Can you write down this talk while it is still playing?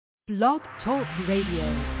Blog Talk Radio.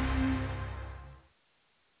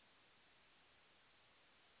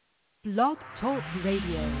 Blog Talk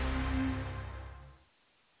Radio.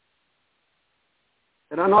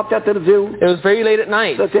 Era noaptea târziu. It was very late at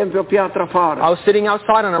night. Stăteam pe o piatră afară. I was sitting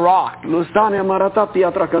outside on a rock. Lui Stan i-am arătat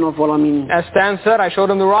piatra că nu a fost la mine. As Stan said, I showed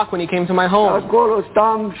him the rock when he came to my home. Acolo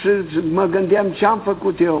stam și mă gândeam ce am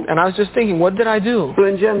făcut eu. And I was just thinking, what did I do?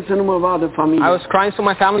 Plângeam să nu mă vadă familia. I was crying so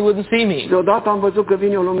my family wouldn't see me. Deodată am văzut că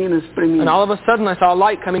vine o lumină spre mine. And all of a sudden I saw a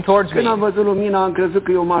light coming towards me. Când am văzut lumina, am crezut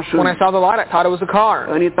că e o mașină. When I saw the light, I thought it was a car.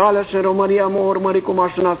 În Italia și în România m-au urmărit cu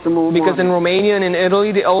mașina să mă omoare. Because in Romania and in Italy,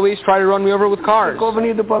 they always try to run me over with cars. Că au venit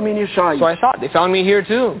după mine și aici. So I thought, they found me here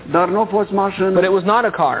too. Dar nu a fost mașină. But it was not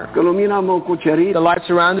a car. Că lumina m-a cucerit. The light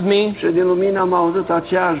surrounded me. Și din lumină am auzit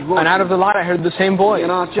aceeași voce. And out of the light I heard the same voice.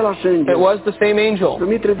 Era același înger. It was the same angel.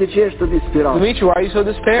 Dumitru, de ce ești tu disperat? Dimitri, why are you so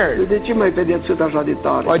despaired? De ce m-ai pedepsit așa de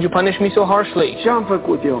tare? Why did you punish me so harshly? Ce am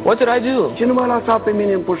făcut eu? What did I do? Ce nu m-ai lăsat pe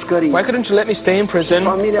mine în pușcărie? Why couldn't you let me stay in prison?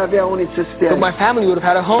 Familia avea unii să stea. So my family would have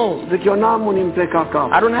had a home. Zic, eu n-am unii îmi pleca cap.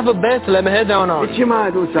 I don't have a bed to let my head down De on. ce m-ai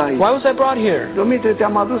adus aici? Why was I brought here? Dumitru,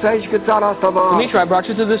 te-am adus aici că țara asta va arde. Dimitri, I brought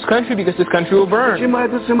you to this country because this country will Ce burn. m-ai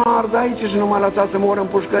adus să mă ard aici și nu m-ai lăsat să mor în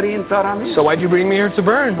pușcărie în țara mea? So why did you bring me here to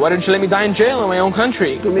burn? Why didn't you let me die in jail in my own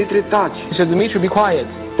country? Dumitru, taci. He said, Dimitri, be quiet.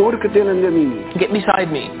 Urcă-te lângă mine. Get beside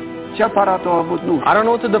me. Ce aparat a avut? Nu. I don't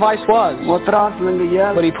know what the device was, M-a tras lângă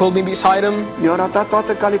el. but he pulled me beside him Mi-a arătat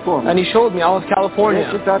toată California. and he showed me all of California.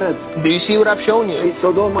 Ce-ți arăt? Do you see what I've shown E you?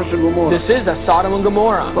 Sodoma și Gomorra. This is Sodom and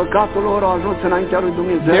Gomorrah. Păcatul lor a ajuns înaintea lui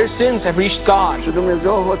Dumnezeu. Their sins have reached God, Și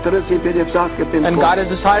Dumnezeu a hotărât să-i pedepsească prin and foc. God has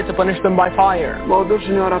decided to punish them by fire. M-au dus și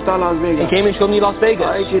ne-au arătat Las He Vegas. came and showed me Las Vegas.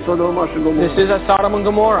 Aici e Sodoma și Gomorra. This is Sodom and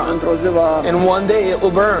Gomorrah. Într-o zi va arde. And one day it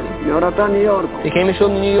will burn. Mi-au arătat New York. He came and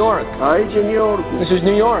showed me New York. Aici e New York. This is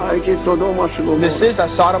New York. Aici e Sodoma și This Gomorra.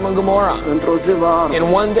 is Sodom and Gomorrah. Într-o zi va arde. In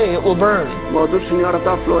one day it will burn. M-au dus și ne-au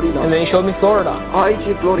arătat Florida. And then he showed me Florida. Aici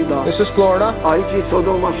e Florida. This is Florida. Aici e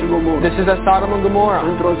Sodoma și Gomorra. This is Sodom and Gomorrah.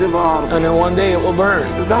 Într-o zi va arde. And in one day it will burn.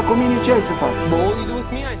 Da, cu mine ce ai să faci? But what will you do with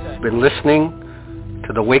me, I said? Been listening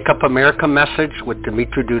to the Wake Up America message with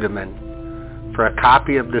Dimitri Duduman. For a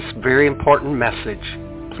copy of this very important message,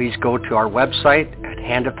 please go to our website at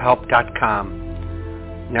handofhelp.com.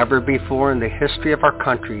 Never before in the history of our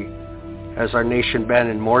country has our nation been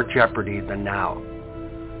in more jeopardy than now.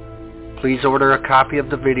 Please order a copy of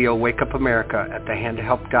the video Wake Up America at the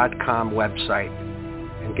handofhelp.com website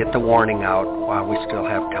and get the warning out while we still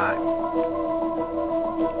have time.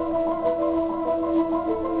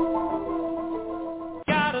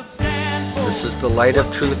 This is the Light of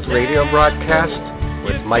Truth radio broadcast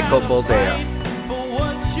with Michael Boldea.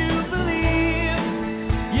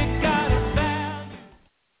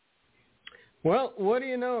 Well, what do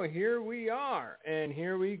you know? Here we are, and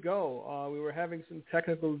here we go. We were having some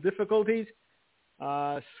technical difficulties.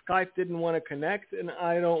 Skype didn't want to connect, and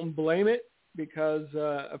I don't blame it because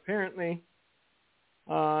apparently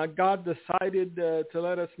God decided to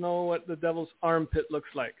let us know what the devil's armpit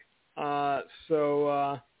looks like. So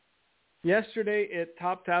yesterday it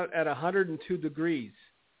topped out at 102 degrees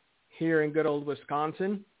here in good old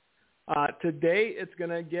Wisconsin. Today it's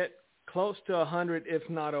going to get close to 100, if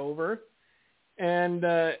not over. And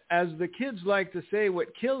as the kids like to say, what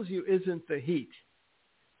kills you isn't the heat.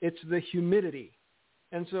 It's the humidity.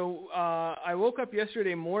 And so I woke up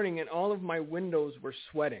yesterday morning and all of my windows were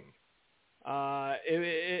sweating.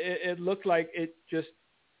 It looked like it just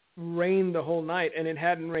rained the whole night, and it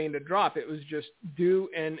hadn't rained a drop. It was just dew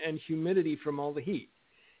and humidity from all the heat.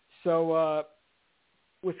 So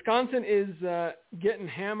Wisconsin is getting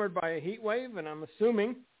hammered by a heat wave, and I'm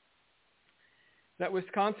assuming that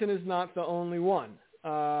Wisconsin is not the only one.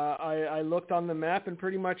 I looked on the map, and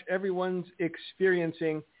pretty much everyone's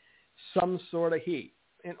experiencing some sort of heat.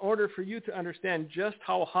 In order for you to understand just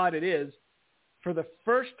how hot it is, for the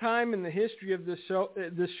first time in the history of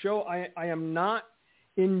this show, I am not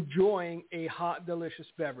enjoying a hot, delicious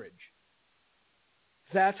beverage.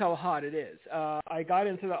 That's how hot it is. I got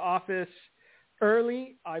into the office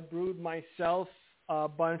early. I brewed myself a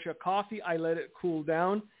bunch of coffee. I let it cool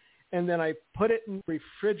down, and then I put it in the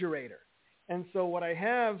refrigerator. And so what I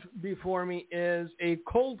have before me is a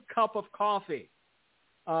cold cup of coffee.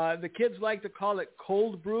 The kids like to call it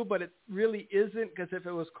cold brew, but it really isn't, because if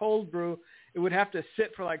it was cold brew, it would have to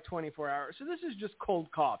sit for like 24 hours. So this is just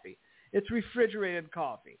cold coffee. It's refrigerated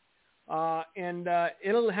coffee. And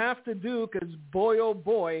it'll have to do, because boy, oh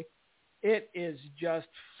boy, it is just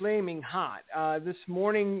flaming hot. This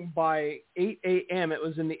morning by 8 a.m., it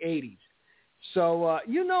was in the 80s. So,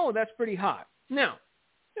 that's pretty hot. Now,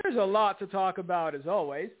 there's a lot to talk about, as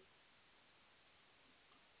always.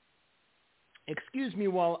 Excuse me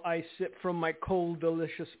while I sip from my cold,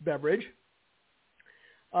 delicious beverage.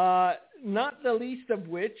 Not the least of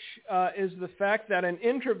which is the fact that an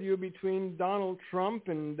interview between Donald Trump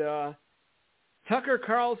and Tucker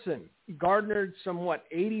Carlson garnered somewhat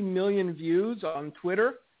 80 million views on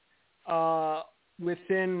Twitter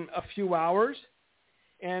within a few hours.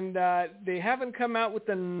 And they haven't come out with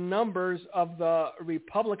the numbers of the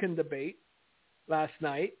Republican debate last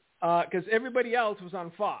night because everybody else was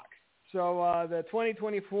on Fox. So the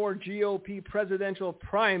 2024 GOP presidential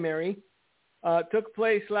primary took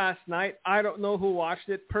place last night. I don't know who watched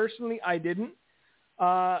it. Personally, I didn't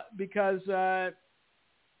because,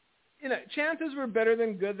 chances were better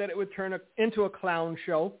than good that it would turn into a clown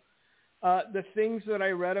show. The things that I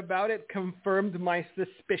read about it confirmed my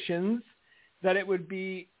suspicions that it would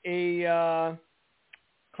be a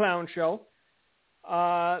clown show.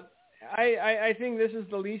 I think this is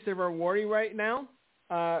the least of our worry right now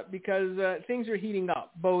because things are heating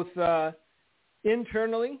up, both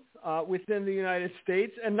internally within the United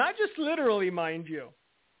States, and not just literally, mind you,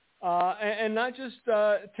 and not just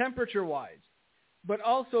temperature-wise, but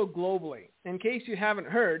also globally. In case you haven't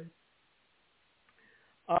heard,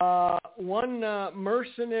 one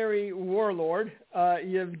mercenary warlord,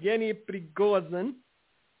 Yevgeny Prigozhin,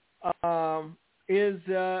 is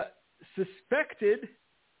suspected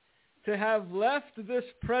to have left this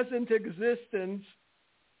present existence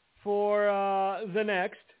for the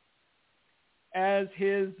next, as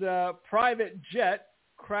his private jet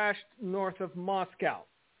crashed north of Moscow.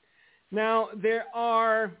 Now, there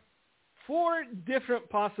are 4 different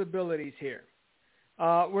possibilities here.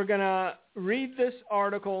 We're going to read this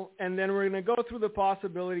article, and then we're going to go through the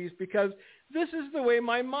possibilities because this is the way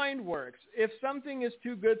my mind works. If something is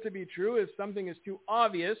too good to be true, if something is too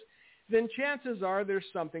obvious, then chances are there's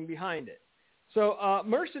something behind it. So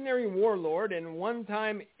mercenary warlord and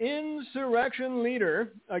one-time insurrection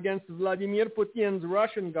leader against Vladimir Putin's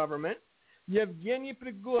Russian government, Yevgeny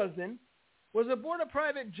Prigozhin, was aboard a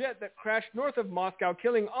private jet that crashed north of Moscow,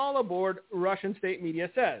 killing all aboard, Russian state media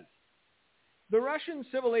says. The Russian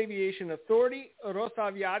Civil Aviation Authority,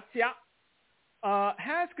 Rosaviatsia,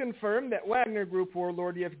 has confirmed that Wagner Group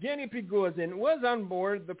warlord Yevgeny Prigozhin was on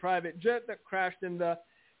board the private jet that crashed in the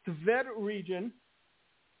Tver region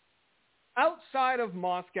outside of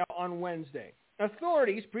Moscow on Wednesday.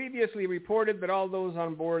 Authorities previously reported that all those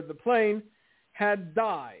on board the plane had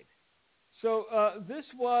died. So this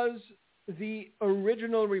was the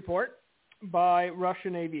original report by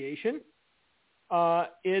Russian Aviation.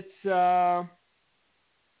 These are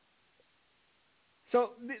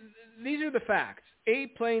the facts. A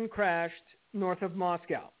plane crashed north of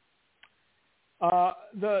Moscow.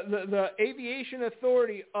 The Aviation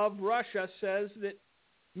Authority of Russia says that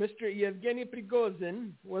Mr. Yevgeny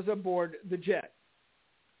Prigozhin was aboard the jet.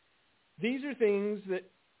 These are things that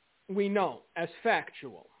we know as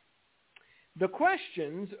factual. The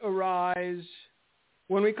questions arise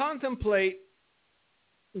when we contemplate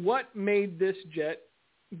what made this jet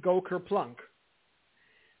go kerplunk.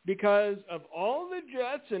 Because of all the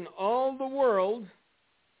jets in all the world,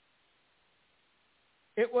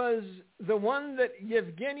 it was the one that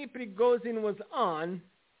Yevgeny Prigozhin was on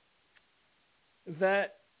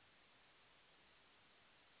that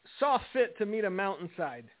saw fit to meet a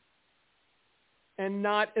mountainside and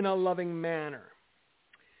not in a loving manner.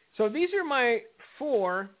 So these are my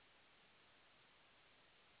 4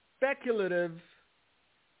 speculative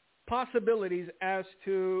possibilities as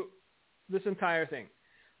to this entire thing.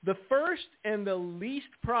 The first and the least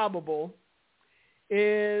probable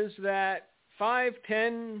is that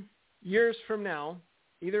 5-10 years from now,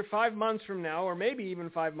 either 5 months from now or maybe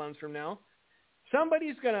even 5 months from now,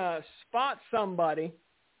 somebody's going to spot somebody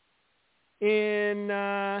in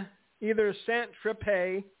either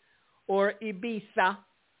Saint-Tropez or Ibiza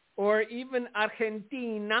or even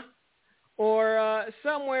Argentina or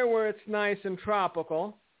somewhere where it's nice and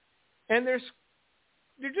tropical, and they're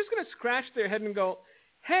just going to scratch their head and go,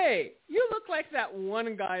 hey, you look like that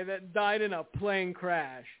one guy that died in a plane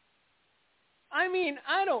crash. I mean,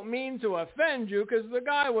 I don't mean to offend you because the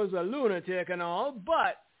guy was a lunatic and all,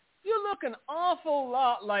 but you look an awful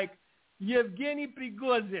lot like Yevgeny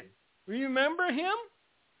Prigozhin. Remember him?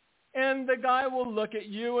 And the guy will look at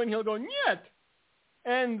you and he'll go, "Nyet,"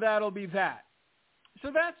 and that'll be that.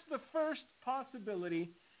 So that's the first possibility.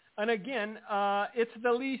 And again, it's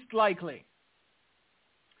the least likely.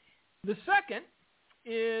 The second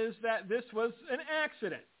is that this was an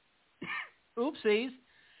accident. Oopsies.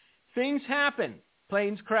 Things happen.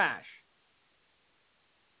 Planes crash.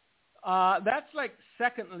 That's like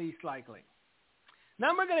second least likely.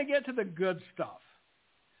 Now we're going to get to the good stuff.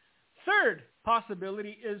 Third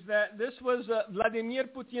possibility is that this was Vladimir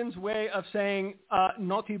Putin's way of saying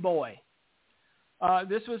naughty boy.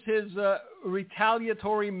 This was his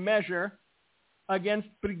retaliatory measure against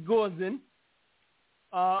Prigozhin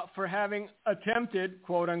for having attempted,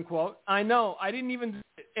 quote unquote. I know, I didn't even do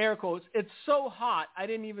air quotes. It's so hot, I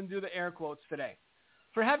didn't even do the air quotes today.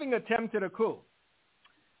 For having attempted a coup.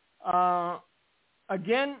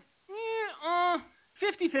 Again,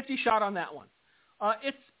 50-50 shot on that one.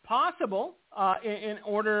 It's possible in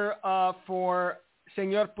order for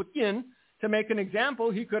Senor Putin to make an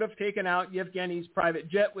example, he could have taken out Yevgeny's private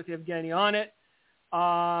jet with Yevgeny on it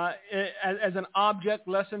as an object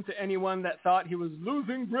lesson to anyone that thought he was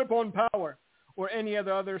losing grip on power or any of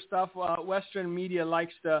the other stuff Western media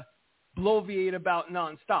likes to bloviate about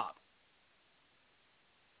nonstop.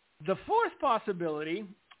 The fourth possibility,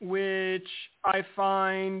 which I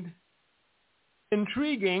find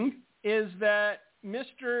intriguing, is that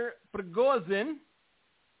Mr. Prigozhin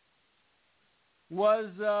was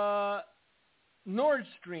Nord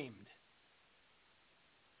Streamed.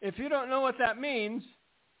 If you don't know what that means,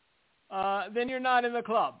 then you're not in the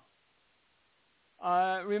club.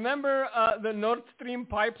 Remember the Nord Stream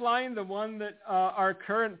pipeline, the one that our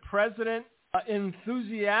current president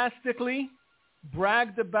enthusiastically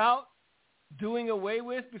bragged about doing away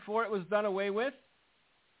with before it was done away with?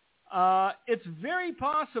 It's very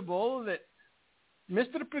possible that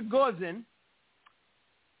Mr. Prigozhin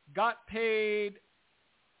got paid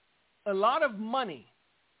a lot of money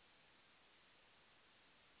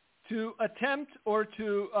to attempt or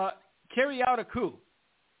to carry out a coup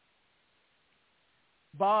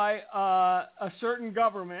by a certain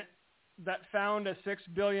government that found a $6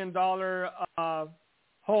 billion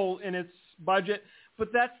hole in its budget. But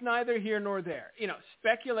that's neither here nor there. You know,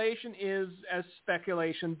 speculation is as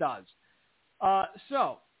speculation does.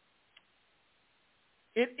 So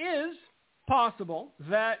it is possible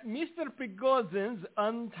that Mr. Prigozhin's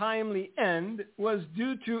untimely end was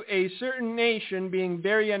due to a certain nation being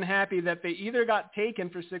very unhappy that they either got taken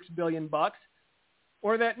for $6 billion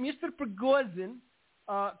or that Mr. Prigozhin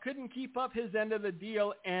couldn't keep up his end of the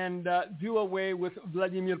deal and do away with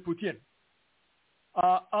Vladimir Putin.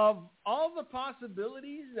 Of all the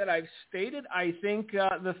possibilities that I've stated, I think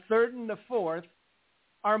the third and the fourth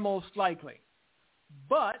are most likely.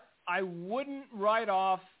 But I wouldn't write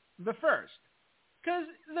off the first, because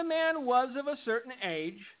the man was of a certain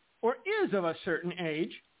age, or is of a certain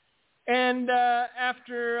age, and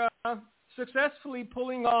after successfully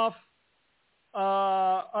pulling off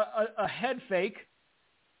a head fake,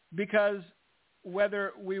 because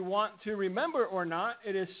whether we want to remember or not,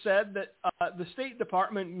 it is said that the State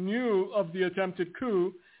Department knew of the attempted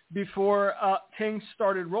coup before things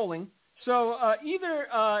started rolling. So either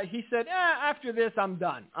he said, after this, I'm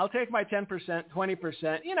done. I'll take my 10%,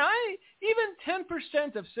 20%. You know, even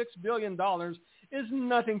 10% of $6 billion is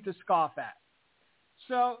nothing to scoff at.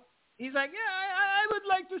 So he's like, I would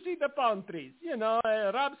like to see the palm trees. You know,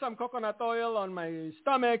 rub some coconut oil on my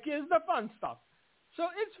stomach is the fun stuff. So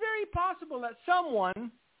it's very possible that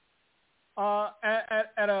someone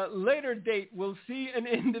at a later date will see an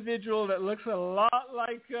individual that looks a lot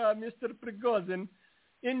like Mr. Prigozhin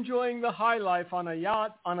enjoying the high life on a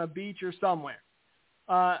yacht, on a beach, or somewhere.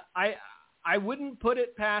 I wouldn't put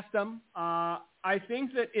it past them. I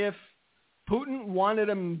think that if Putin wanted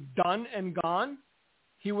him done and gone,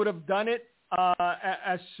 he would have done it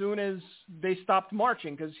as soon as they stopped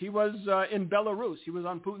marching, because he was in Belarus. He was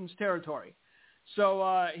on Putin's territory.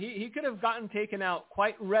 So he could have gotten taken out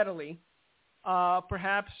quite readily,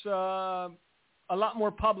 perhaps a lot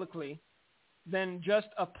more publicly than just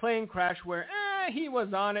a plane crash where he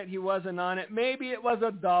was on it, he wasn't on it. Maybe it was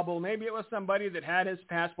a double. Maybe it was somebody that had his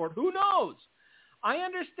passport. Who knows? I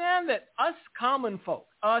understand that us common folk,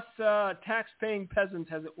 us tax-paying peasants,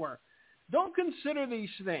 as it were, don't consider these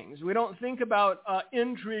things. We don't think about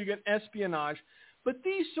intrigue and espionage. But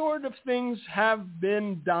these sort of things have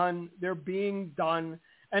been done. They're being done.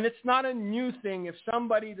 And it's not a new thing. If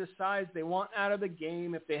somebody decides they want out of the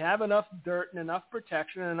game, if they have enough dirt and enough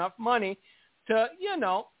protection and enough money to, you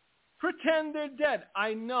know, pretend they're dead.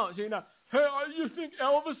 I know. So, you know, hey, you think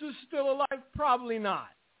Elvis is still alive? Probably not.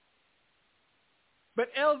 But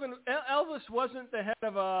Elvis wasn't the head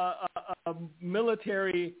of a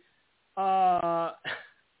military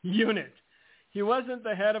unit. He wasn't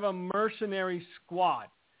the head of a mercenary squad.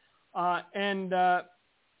 And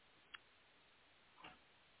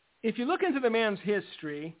if you look into the man's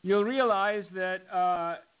history, you'll realize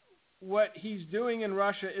that what he's doing in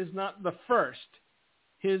Russia is not the first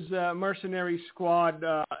his mercenary squad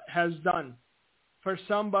has done for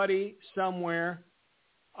somebody somewhere.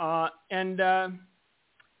 And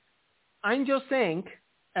I'm just saying,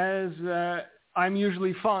 as I'm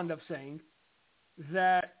usually fond of saying,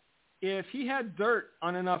 that if he had dirt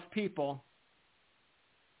on enough people,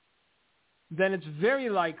 then it's very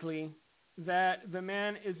likely that the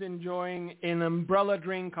man is enjoying an umbrella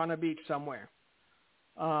drink on a beach somewhere.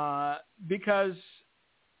 Because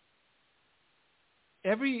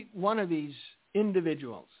every one of these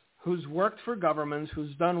individuals who's worked for governments,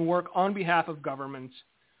 who's done work on behalf of governments,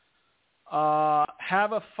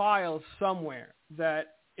 have a file somewhere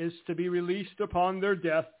that is to be released upon their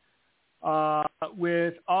death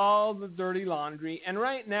with all the dirty laundry. And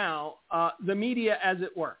right now, the media, as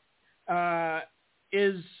it were,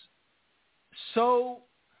 is so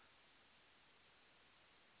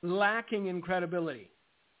lacking in credibility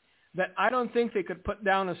that I don't think they could put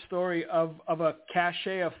down a story of a cache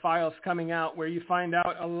of files coming out where you find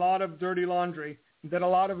out a lot of dirty laundry that a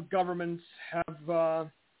lot of governments have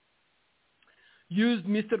used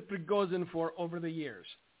Mr. Prigozhin for over the years.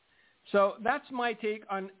 So that's my take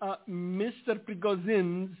on Mr.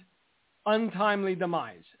 Prigozhin's untimely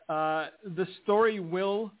demise. The story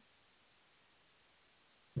will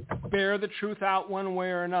bear the truth out one way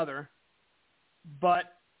or another, but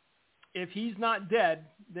if he's not dead,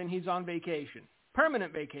 then he's on vacation,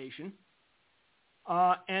 permanent vacation,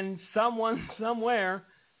 and someone somewhere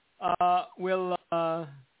will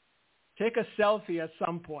take a selfie at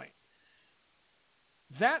some point.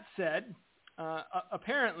 That said,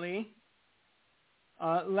 apparently,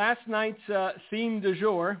 last night's theme du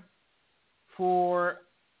jour for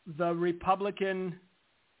the Republican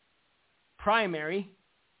primary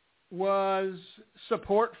was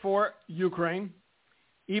support for Ukraine,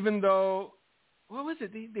 even though, what was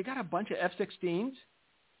it? They got a bunch of F-16s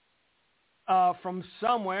from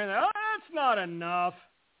somewhere. Oh, that's not enough.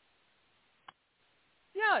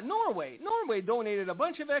 Yeah, Norway. Norway donated a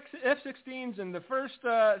bunch of F-16s, and the first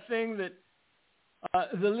thing that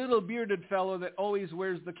the little bearded fellow that always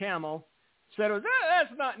wears the camel said was,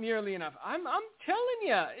 that's not nearly enough. I'm telling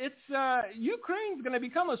you, it's Ukraine's going to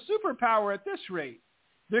become a superpower at this rate.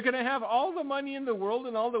 They're going to have all the money in the world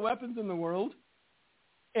and all the weapons in the world.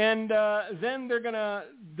 And then they're going to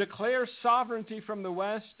declare sovereignty from the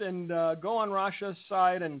West and go on Russia's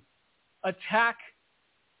side and attack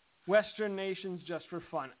Western nations just for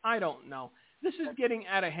fun. I don't know. This is getting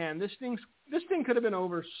out of hand. This thing could have been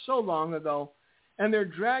over so long ago, and they're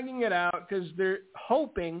dragging it out because they're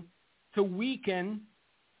hoping to weaken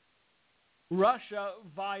Russia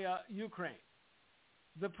via Ukraine.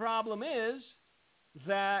 The problem is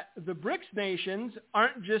that the BRICS nations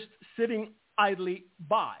aren't just sitting idly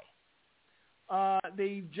by.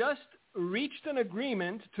 They just reached an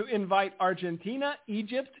agreement to invite Argentina,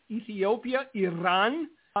 Egypt, Ethiopia, Iran,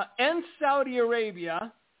 and Saudi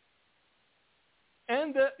Arabia,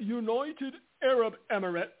 and the United Arab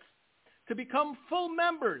Emirates to become full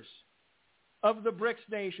members of the BRICS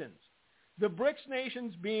nations. The BRICS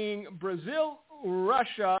nations being Brazil,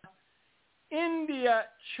 Russia, India,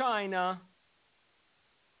 China,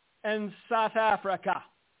 and South Africa.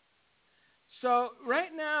 So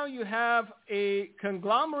right now you have a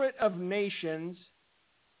conglomerate of nations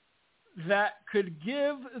that could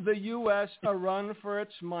give the U.S. a run for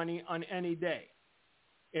its money on any day.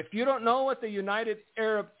 If you don't know what the United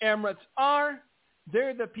Arab Emirates are,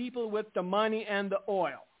 they're the people with the money and the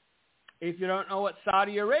oil. If you don't know what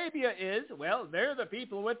Saudi Arabia is, well, they're the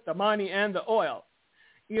people with the money and the oil.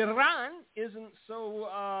 Iran isn't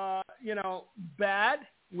so, bad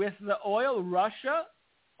with the oil. Russia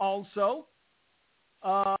also.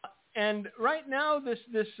 And right now, this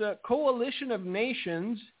coalition of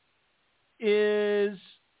nations is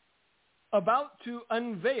about to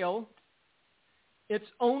unveil its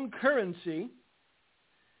own currency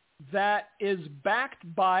that is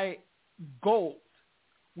backed by gold.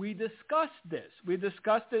 We discussed this. We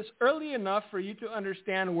discussed this early enough for you to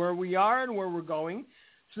understand where we are and where we're going,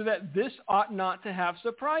 so that this ought not to have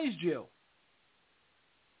surprised you.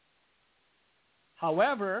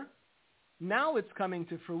 However, now it's coming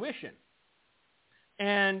to fruition.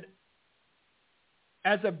 And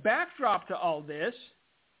as a backdrop to all this,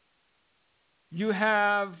 you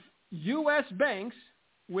have U.S. banks,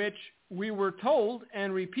 which we were told,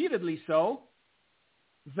 and repeatedly so,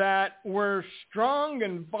 that were strong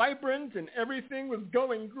and vibrant and everything was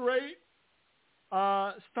going great,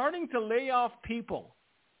 starting to lay off people.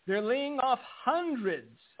 They're laying off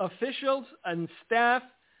hundreds of officials and staff,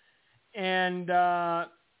 and a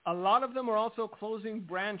lot of them are also closing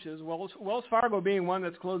branches, Wells Fargo being one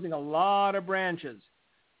that's closing a lot of branches.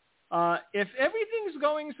 If everything's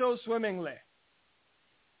going so swimmingly,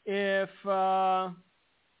 if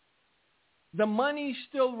the money's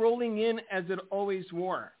still rolling in as it always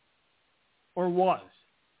were, or was?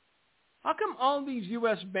 How come all these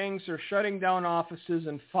U.S. banks are shutting down offices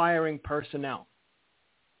and firing personnel?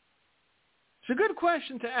 It's a good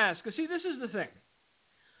question to ask. Because, see, this is the thing.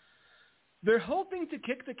 They're hoping to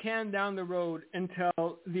kick the can down the road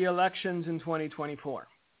until the elections in 2024.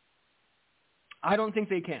 I don't think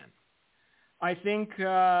they can. I think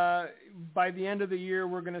by the end of the year,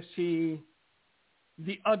 we're going to see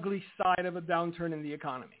the ugly side of a downturn in the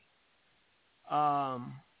economy.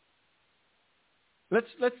 Let's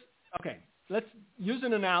use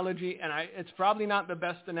an analogy, and it's probably not the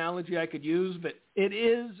best analogy I could use, but it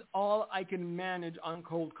is all I can manage on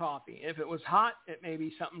cold coffee. If it was hot, it may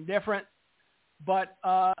be something different. But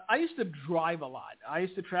I used to drive a lot. I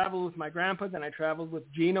used to travel with my grandpa, then I traveled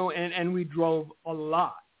with Gino, and we drove a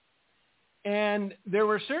lot. And there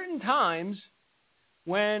were certain times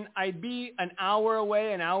when I'd be an hour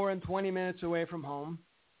away, an hour and 20 minutes away from home,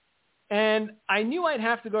 and I knew I'd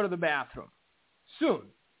have to go to the bathroom soon.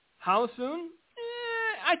 How soon?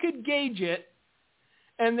 I could gauge it,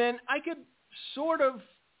 and then I could sort of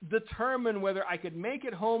determine whether I could make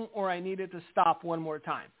it home or I needed to stop one more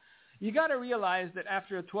time. You got to realize that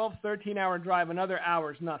after a 12, 13-hour drive, another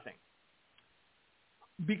hour is nothing.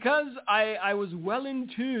 Because I was well in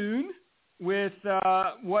tune with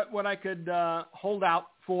what I could hold out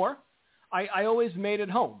for, I always made it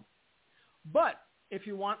home. But if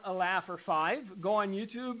you want a laugh or five, go on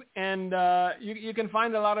YouTube, and you can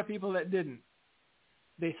find a lot of people that didn't.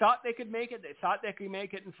 They thought they could make it. They thought they could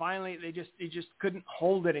make it, and finally they just couldn't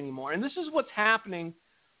hold it anymore. And this is what's happening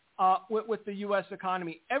with the U.S.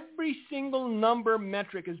 economy. Every single number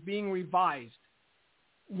metric is being revised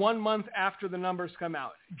 1 month after the numbers come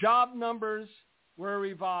out. Job numbers were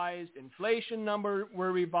revised. Inflation numbers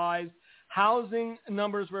were revised. Housing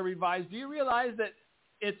numbers were revised. Do you realize that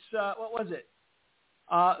it's, what was it?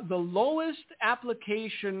 The lowest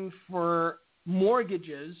application for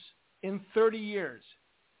mortgages in 30 years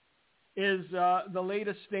is the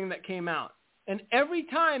latest thing that came out. And every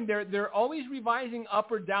time they're always revising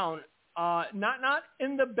up or down, not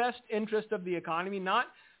in the best interest of the economy,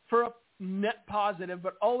 not for a net positive,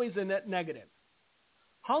 but always a net negative.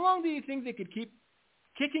 How long do you think they could keep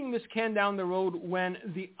kicking this can down the road when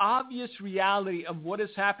the obvious reality of what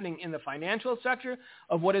is happening in the financial sector,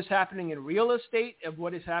 of what is happening in real estate, of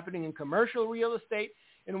what is happening in commercial real estate,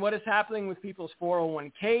 and what is happening with people's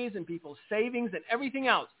 401ks and people's savings and everything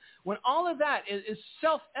else, when all of that is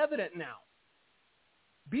self-evident now?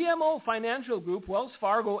 BMO Financial Group, Wells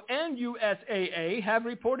Fargo, and USAA have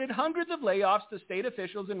reported hundreds of layoffs to state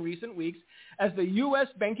officials in recent weeks as the U.S.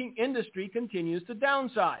 banking industry continues to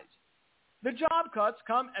downsize. The job cuts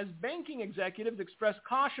come as banking executives express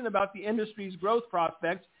caution about the industry's growth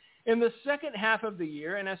prospects in the second half of the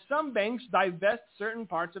year and as some banks divest certain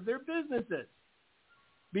parts of their businesses.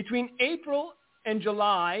 Between April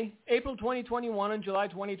 2021 and July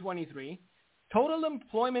 2023, total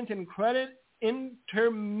employment in credit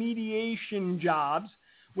intermediation jobs,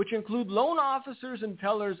 which include loan officers and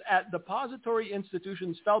tellers at depository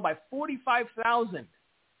institutions, fell by 45,000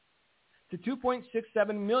 to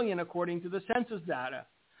 2.67 million, according to the census data.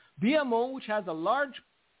 BMO, which has a large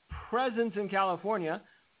presence in California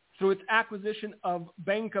through its acquisition of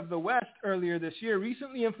Bank of the West earlier this year,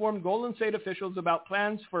 recently informed Golden State officials about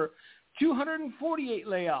plans for 248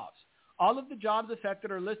 layoffs. All of the jobs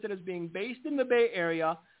affected are listed as being based in the Bay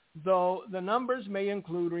Area, though the numbers may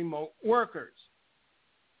include remote workers.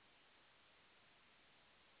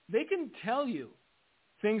 They can tell you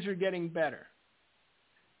things are getting better.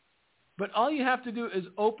 But all you have to do is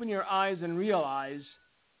open your eyes and realize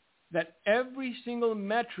that every single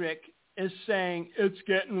metric is saying it's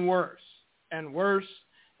getting worse and worse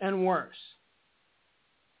and worse.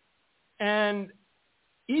 And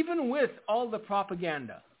even with all the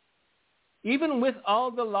propaganda, even with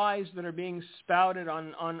all the lies that are being spouted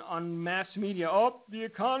on mass media, oh, the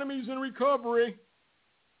economy's in recovery.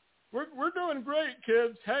 We're doing great,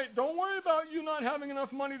 kids. Hey, don't worry about you not having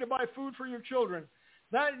enough money to buy food for your children.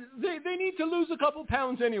 That they need to lose a couple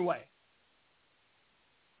pounds anyway.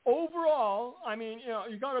 Overall, I mean,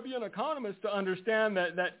 you got to be an economist to understand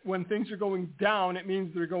that when things are going down, it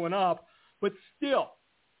means they're going up. But still,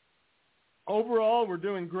 overall, we're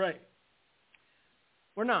doing great.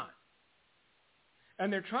 We're not.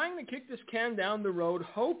 And they're trying to kick this can down the road,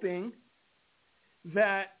 hoping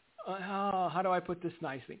that, how do I put this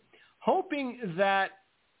nicely? Hoping that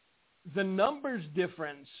the numbers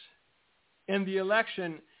difference in the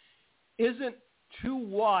election isn't too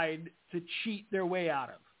wide to cheat their way out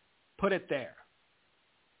of. Put it there.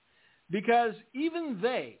 Because even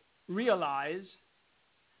they realize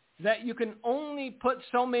that you can only put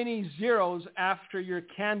so many zeros after your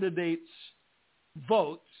candidate's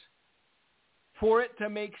votes for it to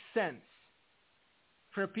make sense.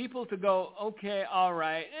 For people to go, okay, all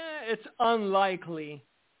right, it's unlikely,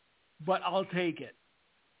 but I'll take it.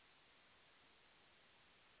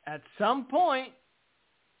 At some point,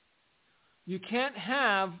 you can't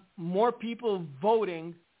have more people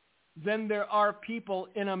voting than there are people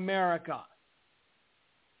in America.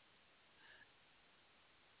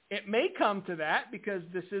 It may come to that because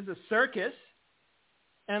this is a circus,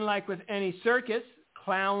 and like with any circus,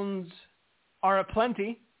 clowns are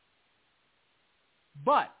aplenty.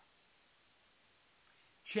 But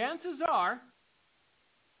chances are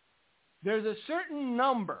there's a certain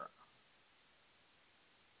number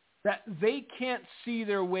that they can't see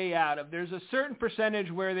their way out of. There's a certain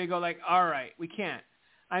percentage where they go like, all right, we can't.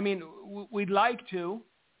 I mean, we'd like to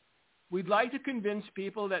convince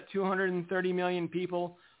people that 230 million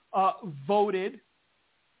people voted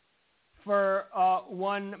for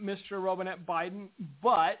one Mr. Robinette Biden,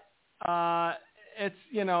 but it's,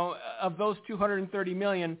 of those 230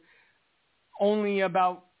 million, only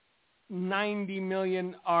about 90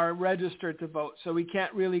 million are registered to vote, so we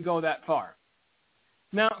can't really go that far.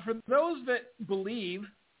 Now, for those that believe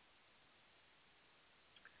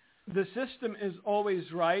the system is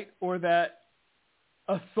always right, or that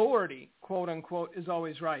authority, quote unquote, is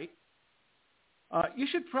always right, you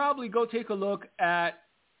should probably go take a look at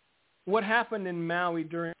what happened in Maui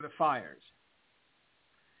during the fires.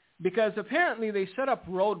 Because apparently they set up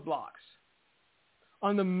roadblocks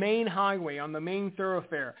on the main highway, on the main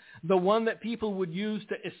thoroughfare, the one that people would use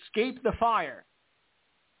to escape the fire.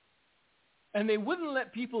 And they wouldn't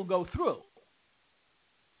let people go through.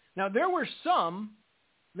 Now, there were some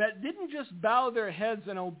that didn't just bow their heads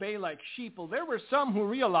and obey like sheeple. There were some who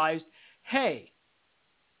realized, hey,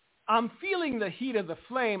 I'm feeling the heat of the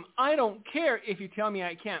flame. I don't care if you tell me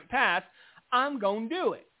I can't pass. I'm going to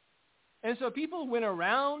do it. And so people went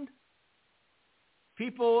around.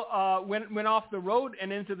 People went off the road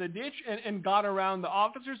and into the ditch and got around the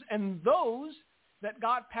officers. And those that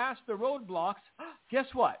got past the roadblocks, guess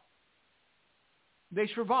what? They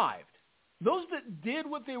survived. Those that did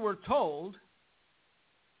what they were told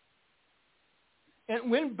and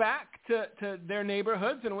went back to their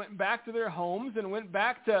neighborhoods and went back to their homes and went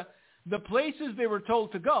back to the places they were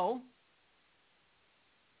told to go,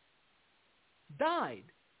 died.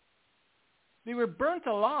 They were burnt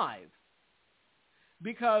alive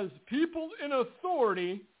because people in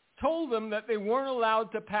authority told them that they weren't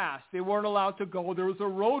allowed to pass. They weren't allowed to go. There was a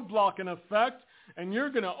roadblock in effect, and you're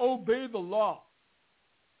going to obey the law.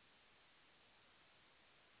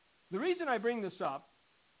 The reason I bring this up,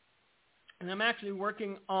 and I'm actually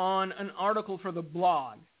working on an article for the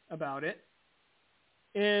blog about it,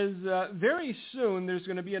 is very soon there's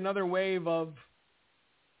going to be another wave of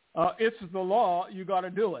it's the law, you got to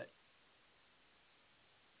do it.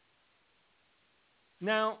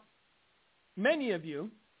 Now, many of you,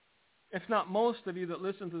 if not most of you that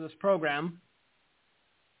listen to this program,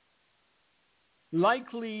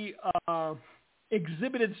 likely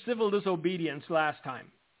exhibited civil disobedience last time.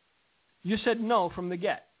 You said no from the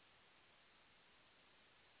get.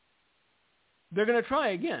 They're going to try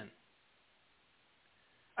again.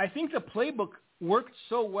 I think the playbook worked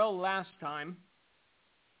so well last time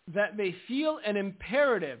that they feel an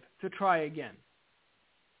imperative to try again.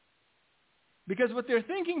 Because what they're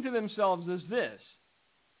thinking to themselves is this: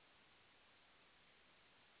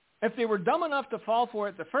 if they were dumb enough to fall for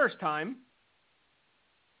it the first time,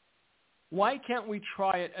 why can't we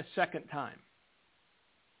try it a second time?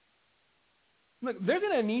 Look, they're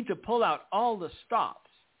going to need to pull out all the stops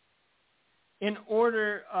in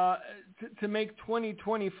order to make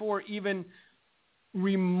 2024 even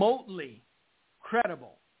remotely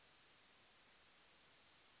credible.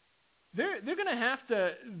 They're going to have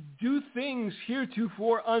to do things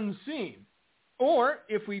heretofore unseen. Or,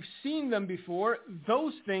 if we've seen them before,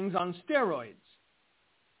 those things on steroids.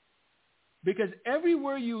 Because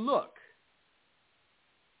everywhere you look,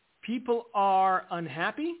 people are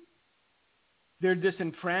unhappy. They're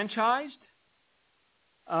disenfranchised.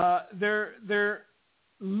 They're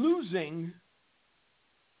losing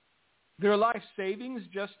their life savings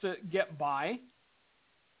just to get by.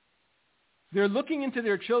 They're looking into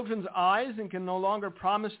their children's eyes and can no longer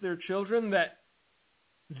promise their children that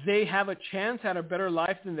they have a chance at a better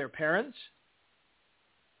life than their parents.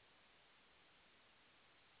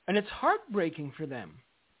 And it's heartbreaking for them.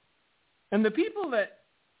 And the people that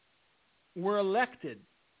were elected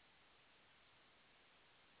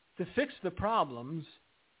to fix the problems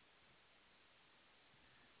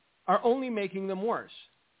are only making them worse.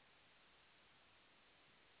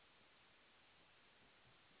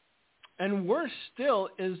 And worse still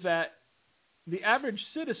is that the average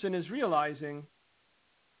citizen is realizing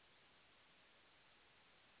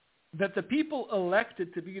that the people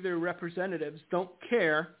elected to be their representatives don't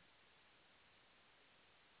care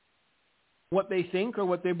what they think or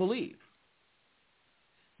what they believe.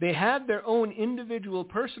 They have their own individual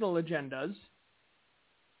personal agendas,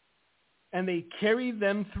 and they carry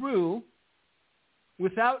them through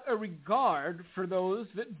without a regard for those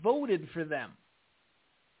that voted for them.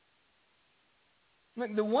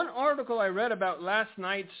 Like the one article I read about last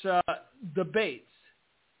night's debates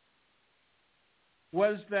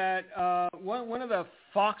was that one of the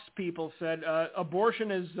Fox people said abortion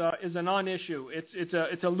is a non-issue.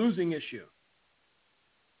 It's a losing issue.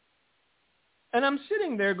 And I'm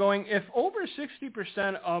sitting there going, if over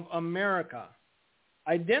 60% of America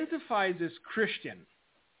identifies as Christian,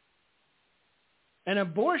 and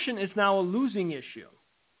abortion is now a losing issue,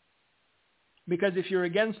 because if you're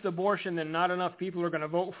against abortion, then not enough people are going to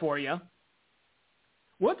vote for you.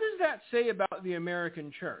 What does that say about the American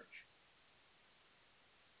church?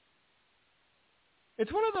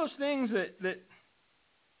 It's one of those things that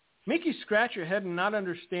make you scratch your head and not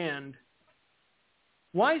understand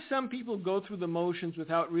why some people go through the motions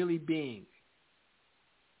without really being.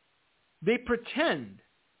 They pretend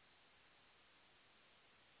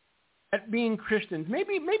at being Christians.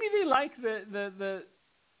 Maybe they like the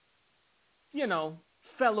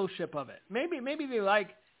fellowship of it. Maybe they like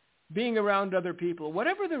being around other people.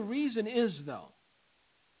 Whatever the reason is, though,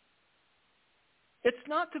 it's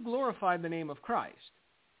not to glorify the name of Christ.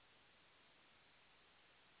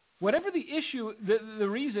 Whatever the issue, the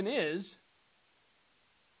reason is,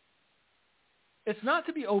 it's not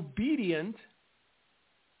to be obedient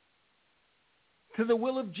to the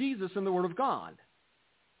will of Jesus and the Word of God.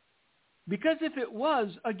 Because if it was,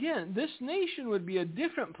 again, this nation would be a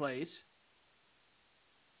different place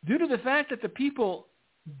due to the fact that the people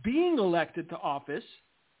being elected to office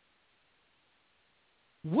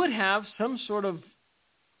would have some sort of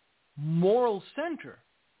moral center,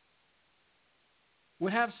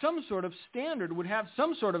 would have some sort of standard, would have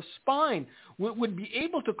some sort of spine, would be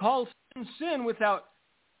able to call sin without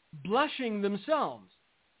blushing themselves.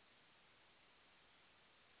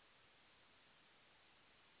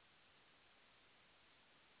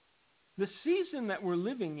 The season that we're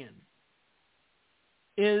living in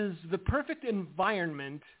is the perfect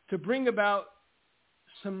environment to bring about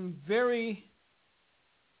some very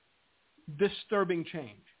disturbing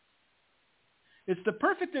change. It's the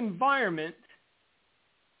perfect environment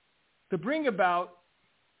to bring about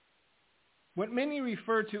what many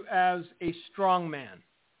refer to as a strong man.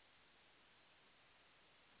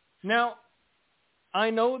 Now, I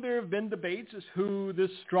know there have been debates as who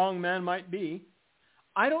this strong man might be.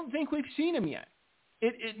 I don't think we've seen him yet.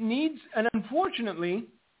 It needs, and unfortunately,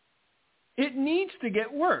 it needs to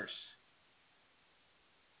get worse.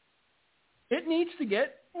 It needs to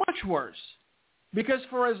get much worse. Because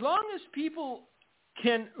for as long as people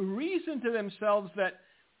can reason to themselves that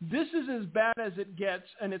this is as bad as it gets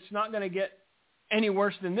and it's not going to get any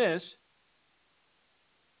worse than this,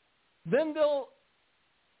 then they'll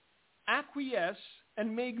acquiesce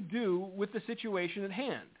and make do with the situation at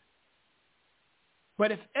hand.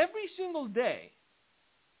 But if every single day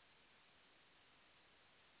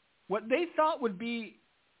what they thought would be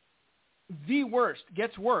the worst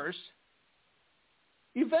gets worse,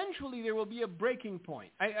 eventually there will be a breaking point.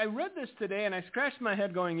 I read this today and I scratched my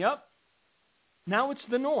head going, yep, now it's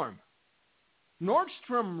the norm.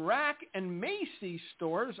 Nordstrom Rack and Macy's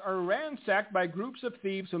stores are ransacked by groups of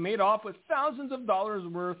thieves who made off with thousands of dollars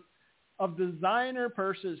worth of designer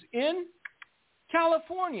purses in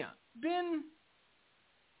California. Been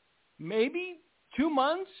maybe 2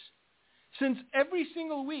 months since every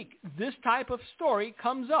single week this type of story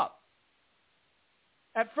comes up.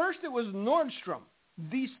 At first it was Nordstrom,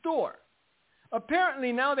 the store.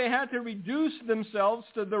 Apparently now they had to reduce themselves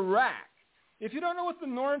to the Rack. If you don't know what the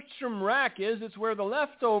Nordstrom Rack is, it's where the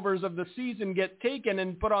leftovers of the season get taken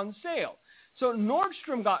and put on sale. So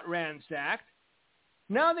Nordstrom got ransacked.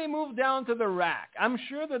 Now they moved down to the Rack. I'm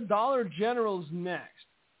sure the Dollar General's next.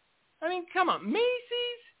 I mean, come on,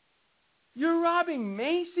 Macy's? You're robbing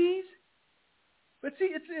Macy's? But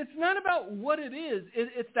see, it's not about what it is.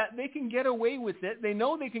 It's that they can get away with it. They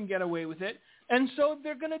know they can get away with it, and so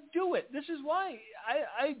they're going to do it. This is why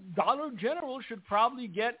Dollar General should probably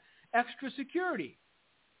get extra security.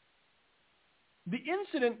 The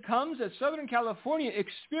incident comes as Southern California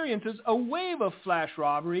experiences a wave of flash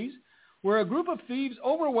robberies where a group of thieves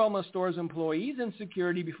overwhelm a store's employees and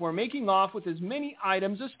security before making off with as many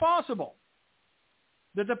items as possible.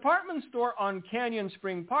 The department store on Canyon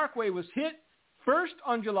Spring Parkway was hit First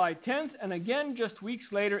on July 10th, and again just weeks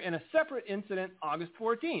later in a separate incident, August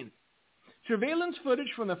 14th. Surveillance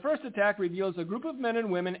footage from the first attack reveals a group of men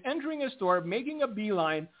and women entering a store, making a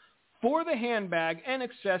beeline for the handbag and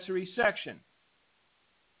accessory section.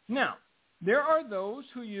 Now, there are those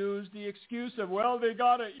who use the excuse of, well, they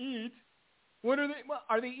gotta eat. What are they? Well,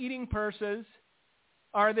 are they eating purses?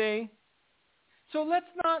 Are they? So let's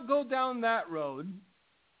not go down that road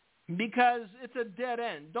because it's a dead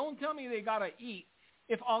end. Don't tell me they gotta eat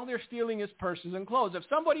if all they're stealing is purses and clothes. If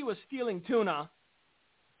somebody was stealing tuna,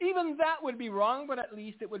 even that would be wrong, but at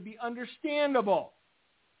least it would be understandable.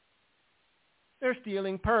 They're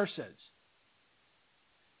stealing purses.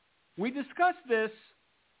 We discussed this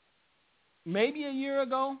maybe a year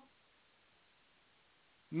ago,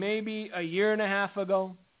 maybe a year and a half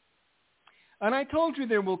ago. And I told you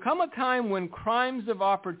there will come a time when crimes of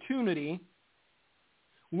opportunity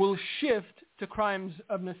will shift to crimes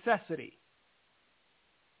of necessity.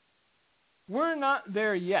 We're not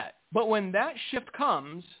there yet. But when that shift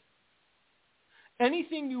comes,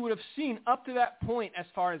 anything you would have seen up to that point as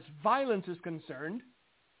far as violence is concerned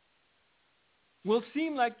will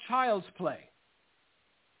seem like child's play.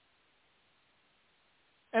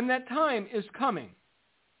 And that time is coming.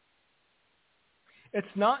 It's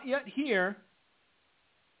not yet here,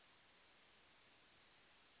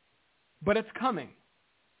 but it's coming.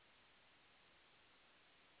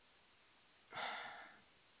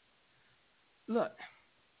 Look,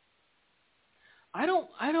 I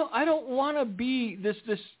don't want to be this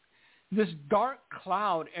dark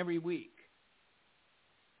cloud every week.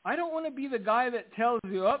 I don't want to be the guy that tells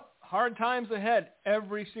you, oh, hard times ahead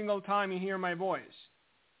every single time you hear my voice.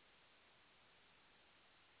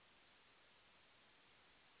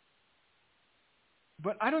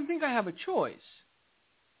 But I don't think I have a choice,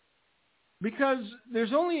 because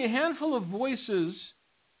there's only a handful of voices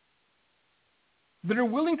that are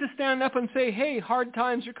willing to stand up and say, hey, hard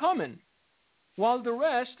times are coming, while the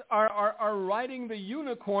rest are riding the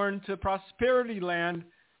unicorn to prosperity land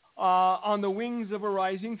on the wings of a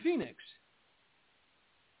rising phoenix.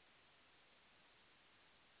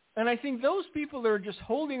 And I think those people are just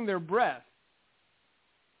holding their breath,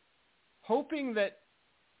 hoping that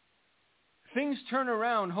things turn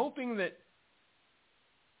around, hoping that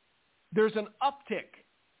there's an uptick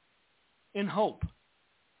in hope,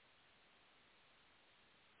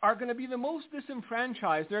 are going to be the most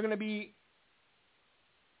disenfranchised. They're going to be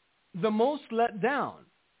the most let down.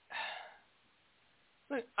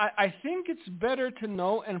 I think it's better to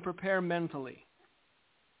know and prepare mentally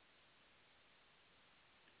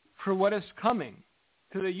for what is coming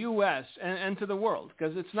to the U.S. and to the world,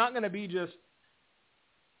 because it's not going to be just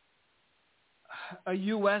a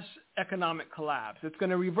U.S. economic collapse. It's going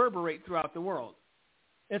to reverberate throughout the world.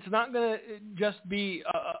 It's not going to just be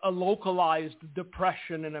a localized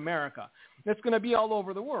depression in America. It's going to be all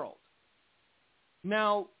over the world.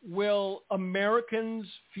 Now, will Americans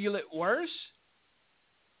feel it worse?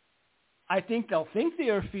 I think they'll think they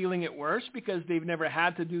are feeling it worse because they've never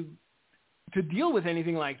had to deal with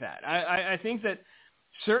anything like that. I think that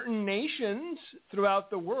certain nations throughout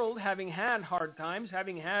the world, having had hard times,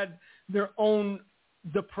 having had their own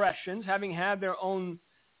depressions, having had their own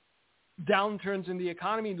downturns in the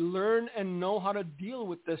economy, learn and know how to deal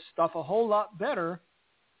with this stuff a whole lot better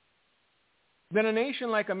than a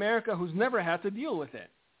nation like America who's never had to deal with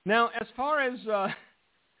it. Now, as far as,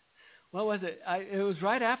 what was it? It was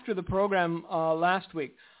right after the program last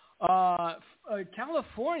week.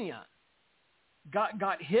 California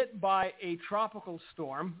got hit by a tropical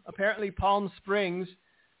storm. Apparently Palm Springs,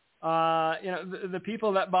 the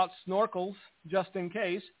people that bought snorkels just in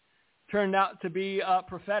case turned out to be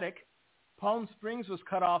prophetic. Palm Springs was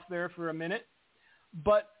cut off there for a minute.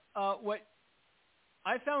 But what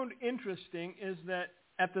I found interesting is that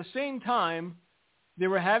at the same time they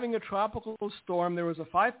were having a tropical storm, there was a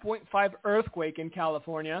 5.5 earthquake in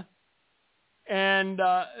California, and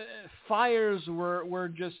fires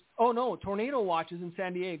were just, tornado watches in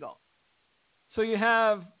San Diego. So you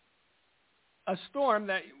have a storm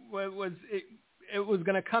that it was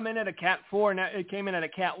going to come in at a Cat 4, and it came in at a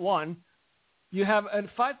Cat 1. You have a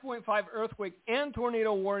 5.5 earthquake and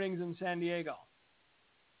tornado warnings in San Diego.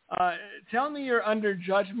 Tell me you're under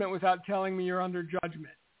judgment without telling me you're under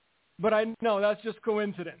judgment. But I know that's just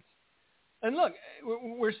coincidence. And look,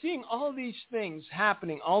 we're seeing all these things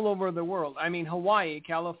happening all over the world. I mean, Hawaii,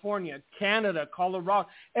 California, Canada, Colorado,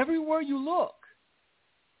 everywhere you look,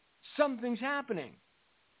 something's happening.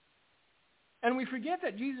 And we forget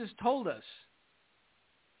that Jesus told us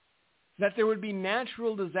that there would be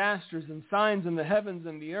natural disasters and signs in the heavens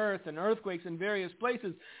and the earth and earthquakes in various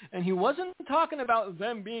places. And he wasn't talking about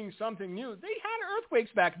them being something new. They had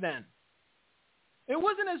earthquakes back then. It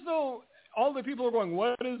wasn't as though all the people were going,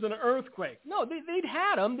 what is an earthquake? No, they'd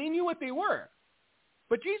had them. They knew what they were.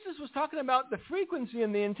 But Jesus was talking about the frequency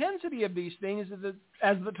and the intensity of these things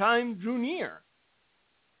as the time drew near.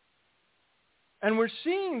 And we're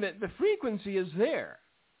seeing that the frequency is there.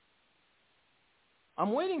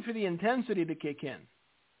 I'm waiting for the intensity to kick in.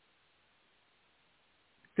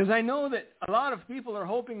 Because I know that a lot of people are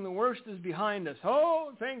hoping the worst is behind us.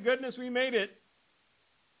 Oh, thank goodness we made it.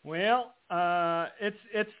 Well,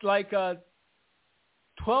 it's like a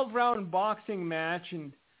 12-round boxing match,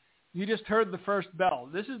 and you just heard the first bell.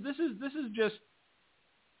 This is just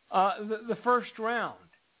the first round.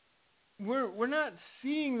 We're not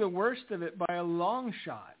seeing the worst of it by a long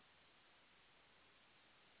shot.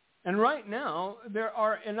 And right now, there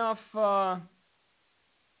are enough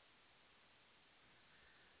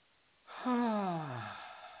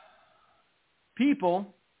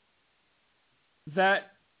people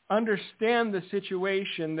that understand the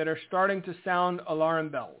situation that are starting to sound alarm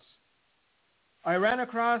bells. I ran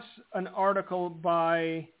across an article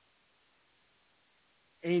by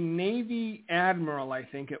a Navy admiral, I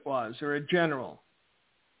think it was, or a general,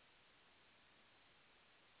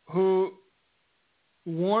 who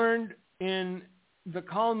warned in the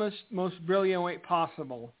calmest, most brilliant way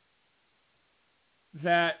possible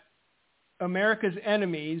that America's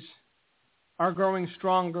enemies are growing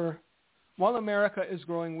stronger while America is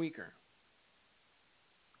growing weaker.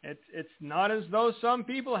 It's not as though some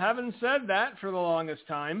people haven't said that for the longest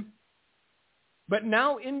time, but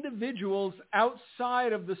now individuals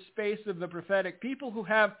outside of the space of the prophetic, people who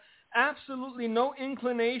have absolutely no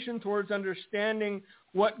inclination towards understanding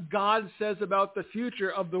what God says about the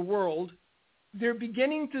future of the world, they're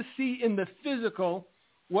beginning to see in the physical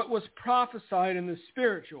what was prophesied in the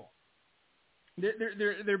spiritual.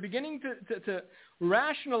 They're beginning to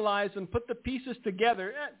rationalize and put the pieces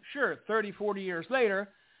together, sure, 30, 40 years later,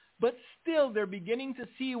 but still they're beginning to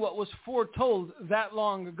see what was foretold that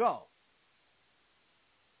long ago.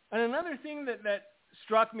 And another thing that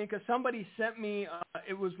struck me, because somebody sent me,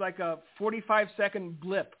 it was like a 45-second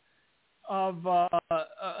blip of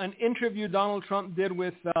an interview Donald Trump did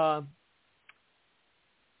with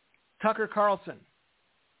Tucker Carlson.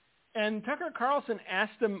 And Tucker Carlson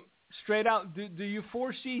asked him straight out, do you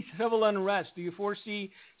foresee civil unrest? Do you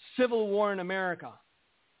foresee civil war in America?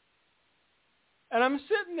 And I'm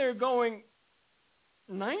sitting there going,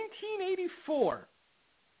 1984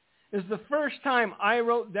 is the first time I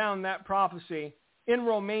wrote down that prophecy in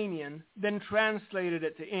Romanian, then translated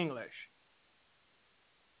it to English.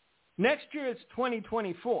 Next year it's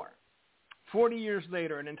 2024, 40 years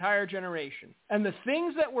later, an entire generation. And the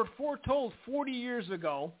things that were foretold 40 years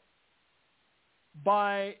ago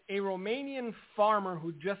by a Romanian farmer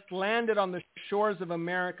who just landed on the shores of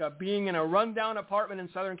America, being in a rundown apartment in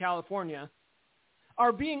Southern California,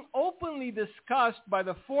 are being openly discussed by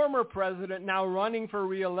the former president now running for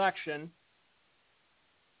re-election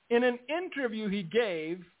in an interview he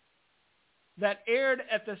gave that aired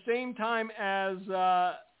at the same time as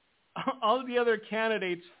all the other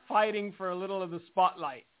candidates fighting for a little of the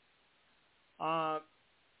spotlight.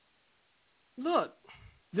 Look,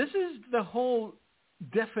 this is the whole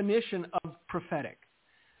definition of prophetic.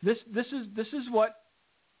 This is what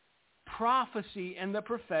prophecy and the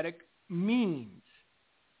prophetic means.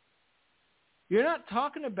 You're not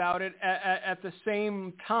talking about it at the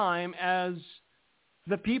same time as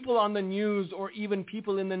the people on the news or even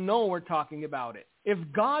people in the know are talking about it. If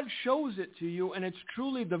God shows it to you and it's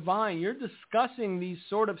truly divine, you're discussing these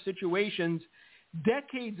sort of situations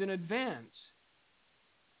decades in advance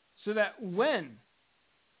so that when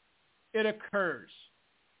it occurs,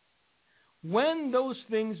 when those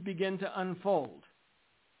things begin to unfold,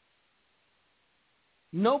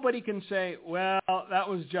 nobody can say, well, that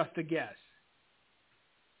was just a guess.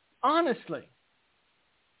 Honestly,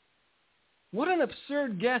 what an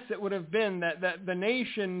absurd guess it would have been that the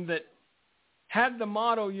nation that had the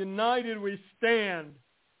motto, United We Stand,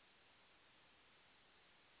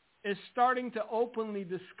 is starting to openly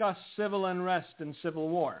discuss civil unrest and civil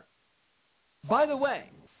war. By the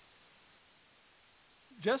way,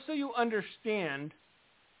 just so you understand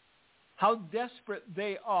how desperate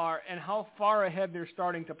they are and how far ahead they're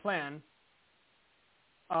starting to plan,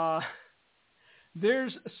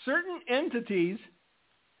 there's certain entities,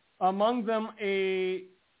 among them a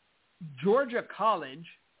Georgia college,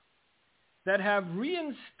 that have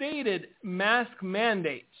reinstated mask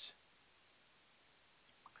mandates.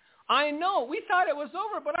 I know, we thought it was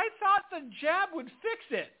over, but I thought the jab would fix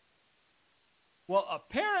it. Well,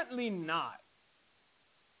 apparently not.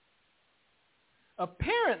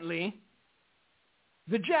 Apparently,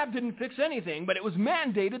 the jab didn't fix anything, but it was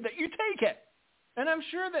mandated that you take it. And I'm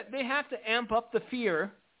sure that they have to amp up the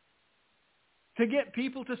fear to get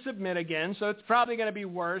people to submit again, so it's probably going to be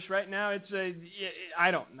worse. Right now,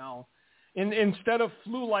 I don't know. Instead of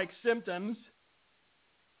flu-like symptoms,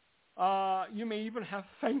 you may even have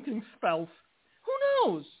fainting spells. Who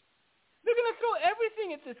knows? They're going to throw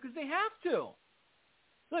everything at this because they have to.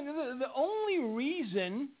 Look, the only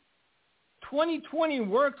reason 2020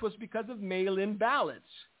 worked was because of mail-in ballots.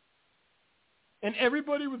 And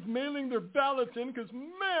everybody was mailing their ballots in because,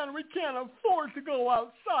 man, we can't afford to go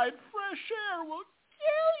outside. Fresh air will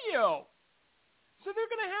kill you. So they're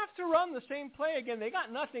going to have to run the same play again. They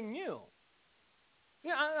got nothing new.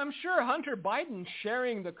 Yeah, I'm sure Hunter Biden's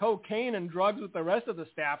sharing the cocaine and drugs with the rest of the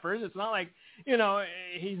staffers. It's not like,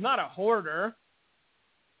 he's not a hoarder.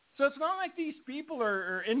 So it's not like these people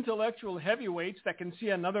are intellectual heavyweights that can see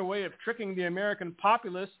another way of tricking the American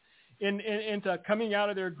populace into coming out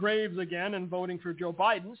of their graves again and voting for Joe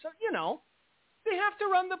Biden. So, they have to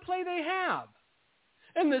run the play they have.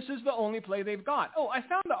 And this is the only play they've got. Oh, I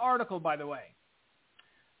found the article, by the way.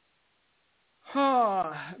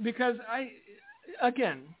 Because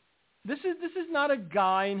this is not a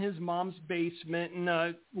guy in his mom's basement and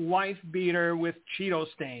a wife beater with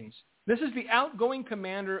Cheeto stains. This is the outgoing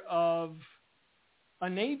commander of a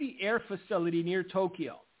Navy air facility near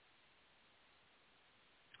Tokyo.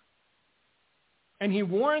 And he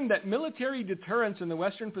warned that military deterrence in the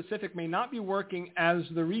Western Pacific may not be working as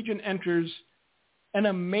the region enters an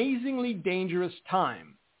amazingly dangerous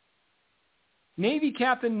time. Navy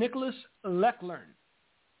Captain Nicholas Lechlern,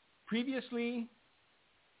 previously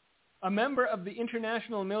a member of the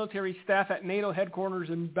international military staff at NATO headquarters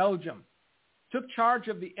in Belgium, took charge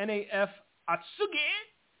of the NAF Atsugi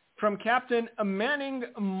from Captain Manning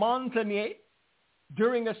Montagnier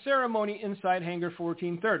during a ceremony inside Hangar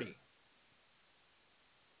 1430.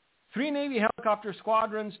 3 Navy helicopter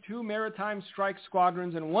squadrons, 2 maritime strike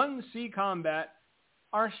squadrons, and 1 sea combat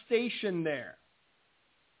are stationed there.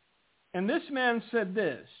 And this man said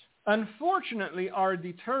this: unfortunately, our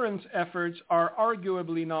deterrence efforts are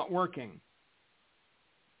arguably not working.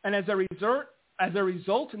 And as a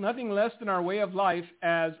result, nothing less than our way of life,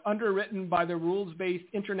 as underwritten by the rules-based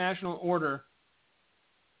international order,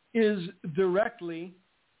 is directly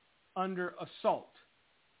under assault.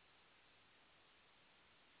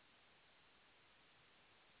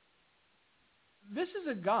 This is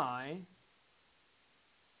a guy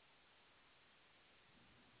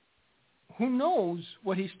who knows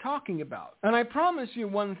what he's talking about. And I promise you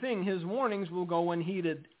one thing, his warnings will go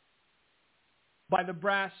unheeded by the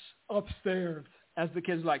brass upstairs, as the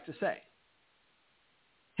kids like to say.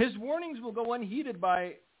 His warnings will go unheeded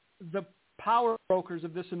by the power brokers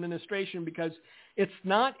of this administration because it's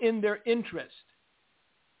not in their interest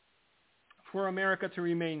for America to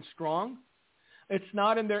remain strong. It's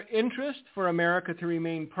not in their interest for America to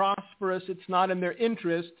remain prosperous. It's not in their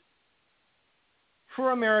interest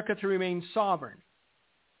for America to remain sovereign.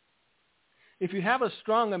 If you have a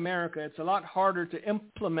strong America, it's a lot harder to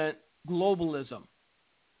implement globalism.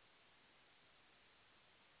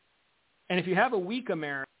 And if you have a weak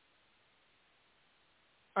America,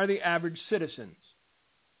 are the average citizens,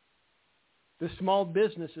 the small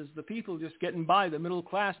businesses, the people just getting by, the middle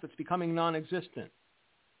class that's becoming non-existent.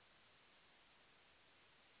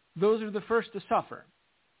 Those are the first to suffer.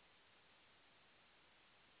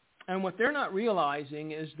 And what they're not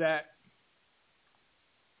realizing is that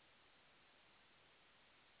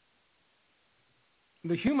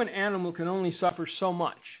the human animal can only suffer so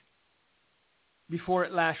much before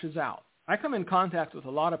it lashes out. I come in contact with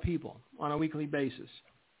a lot of people on a weekly basis.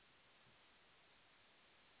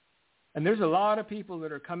 And there's a lot of people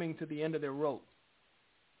that are coming to the end of their rope.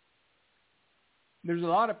 There's a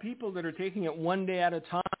lot of people that are taking it one day at a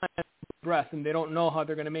time, breath, and they don't know how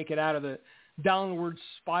they're going to make it out of the downward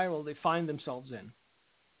spiral they find themselves in.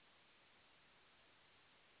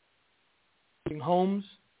 Homes.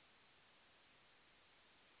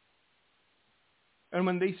 And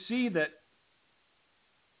when they see that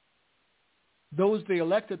those they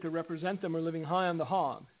elected to represent them are living high on the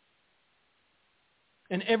hog,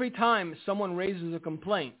 and every time someone raises a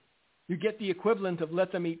complaint, you get the equivalent of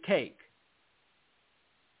let them eat cake.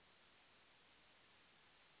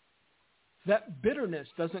 That bitterness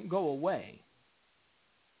doesn't go away.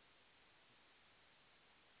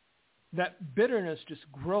 That bitterness just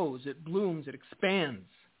grows, it blooms, it expands.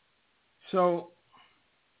 So,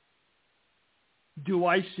 do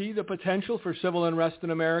I see the potential for civil unrest in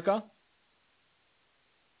America?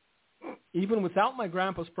 Even without my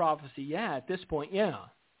grandpa's prophecy, yeah, at this point, yeah.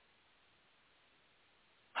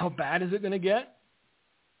 How bad is it going to get?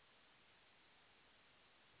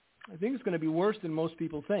 I think it's going to be worse than most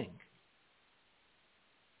people think.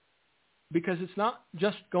 Because it's not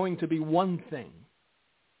just going to be one thing.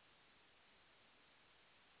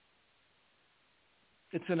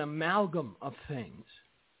 It's an amalgam of things.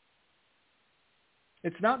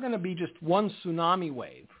 It's not going to be just one tsunami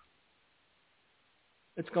wave.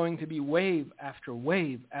 It's going to be wave after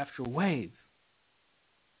wave after wave.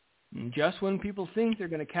 And just when people think they're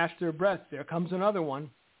going to catch their breath, there comes another one,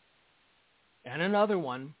 and another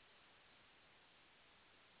one.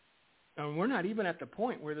 And we're not even at the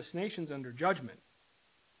point where this nation's under judgment.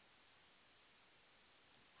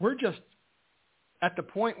 We're just at the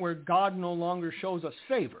point where God no longer shows us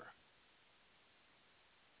favor.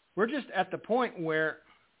 We're just at the point where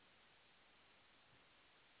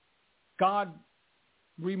God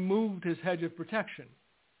removed his hedge of protection.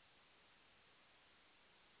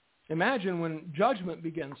 Imagine when judgment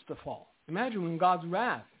begins to fall. Imagine when God's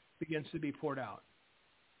wrath begins to be poured out.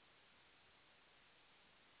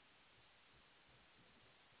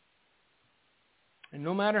 And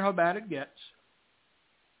no matter how bad it gets,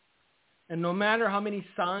 and no matter how many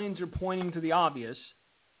signs are pointing to the obvious,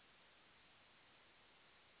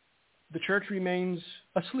 the church remains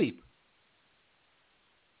asleep.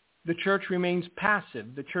 The church remains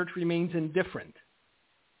passive. The church remains indifferent.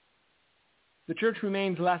 The church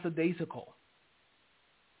remains lackadaisical.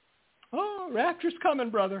 Oh, rapture's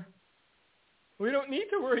coming, brother. We don't need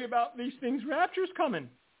to worry about these things. Rapture's coming.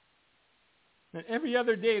 And every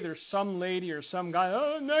other day there's some lady or some guy,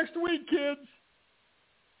 oh, next week, kids.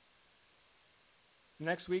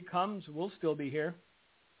 Next week comes, we'll still be here.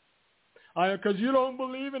 Because you don't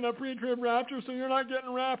believe in a pre-trib rapture, so you're not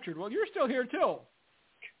getting raptured. Well, you're still here too.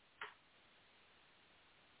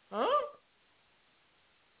 Huh?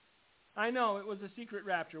 I know, it was a secret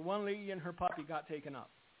rapture. One lady and her puppy got taken up.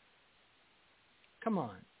 Come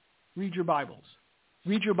on. Read your Bibles.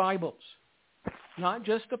 Read your Bibles. Not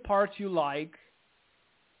just the parts you like.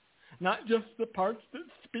 Not just the parts that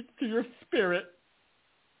speak to your spirit.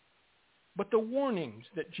 But the warnings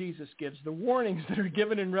that Jesus gives, the warnings that are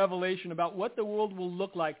given in Revelation about what the world will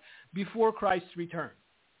look like before Christ's return.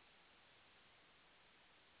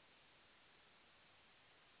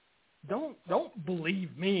 Don't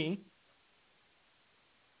believe me.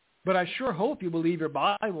 But I sure hope you believe your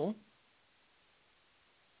Bible.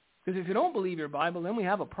 Because if you don't believe your Bible, then we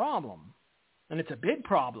have a problem. And it's a big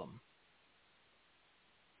problem.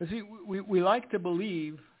 You see, we like to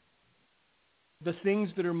believe the things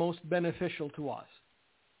that are most beneficial to us.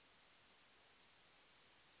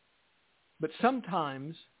 But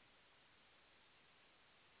sometimes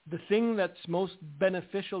the thing that's most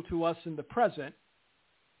beneficial to us in the present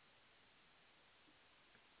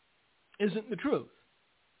isn't the truth.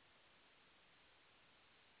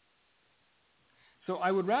 So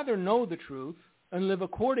I would rather know the truth and live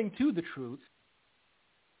according to the truth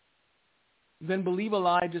than believe a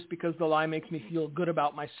lie just because the lie makes me feel good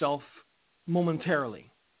about myself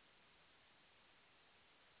momentarily.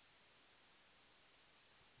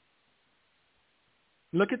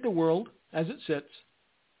 Look at the world as it sits.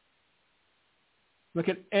 Look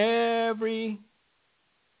at every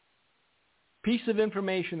piece of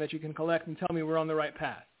information that you can collect and tell me we're on the right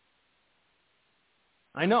path.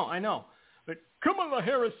 I know. But Kamala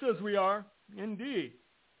Harris says we are. Indeed.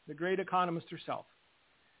 The great economist herself.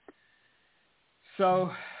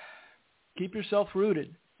 So keep yourself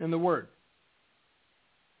rooted in the Word.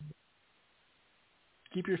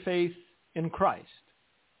 Keep your faith in Christ.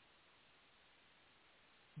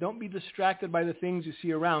 Don't be distracted by the things you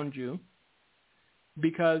see around you,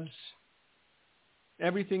 because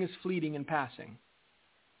everything is fleeting and passing.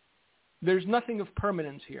 There's nothing of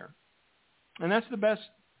permanence here. And that's the best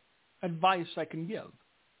advice I can give.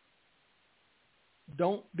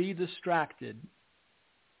 Don't be distracted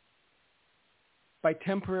by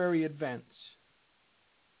temporary events.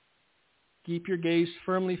 Keep your gaze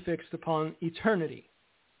firmly fixed upon eternity.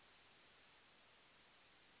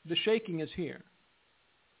 The shaking is here.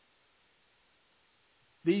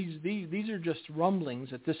 These are just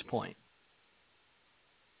rumblings at this point.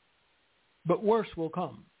 But worse will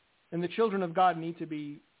come. And the children of God need to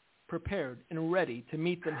be prepared and ready to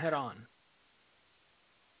meet them head on.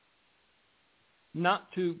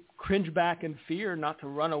 Not to cringe back in fear, not to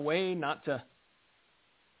run away, not to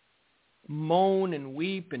moan and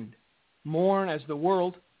weep and mourn as the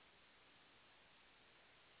world.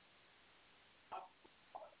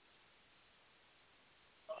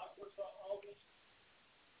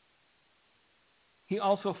 He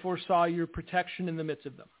also foresaw your protection in the midst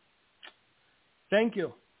of them. Thank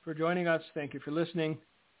you for joining us. Thank you for listening.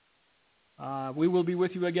 We will be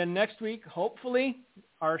with you again next week. Hopefully,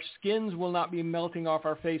 our skins will not be melting off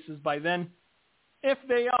our faces by then. If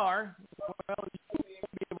they are, well, you won't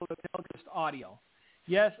be able to tell just audio.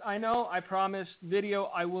 Yes, I know. I promised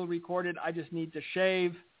video. I will record it. I just need to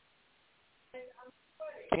shave.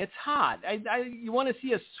 It's hot. You want to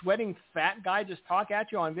see a sweating fat guy just talk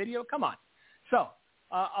at you on video? Come on. So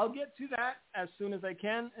I'll get to that as soon as I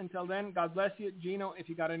can. Until then, God bless you. Gino, if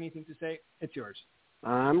you got anything to say, it's yours.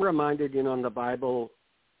 I'm reminded, in the Bible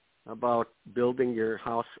about building your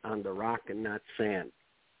house on the rock and not sand,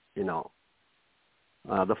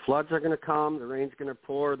 The floods are going to come, the rain's going to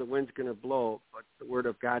pour, the wind's going to blow, but the Word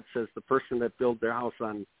of God says the person that builds their house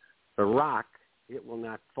on the rock, it will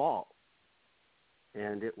not fall,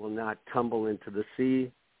 and it will not tumble into the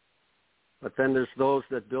sea. But then there's those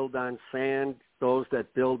that build on sand, those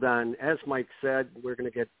that build on, as Mike said, we're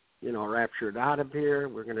going to get, raptured out of here,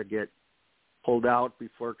 we're going to get pulled out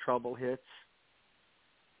before trouble hits.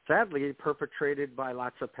 Sadly, perpetrated by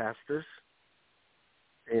lots of pastors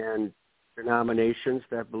and denominations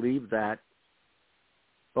that believe that.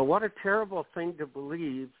 But what a terrible thing to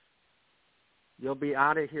believe. You'll be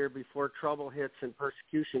out of here before trouble hits and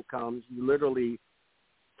persecution comes. You literally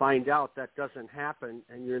find out that doesn't happen,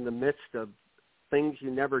 and you're in the midst of things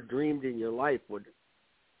you never dreamed in your life would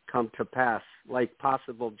come to pass, like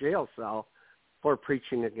possible jail cell for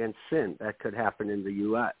preaching against sin. That could happen in the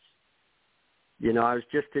U.S. I was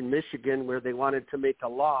just in Michigan where they wanted to make a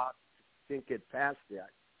law, didn't get passed yet.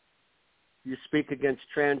 You speak against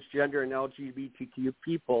transgender and LGBTQ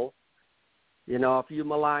people, if you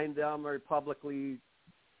malign them or publicly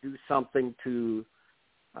do something to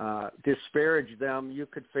disparage them, you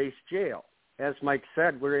could face jail. As Mike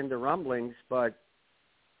said, we're in the rumblings, but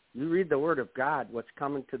you read the Word of God, what's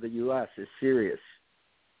coming to the U.S. is serious.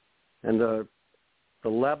 And the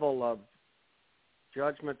level of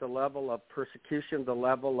judgment, the level of persecution, the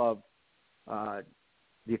level of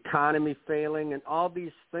the economy failing, and all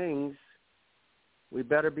these things, we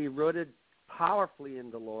better be rooted powerfully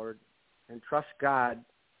in the Lord and trust God.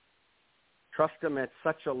 Trust Him at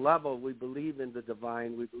such a level. We believe in the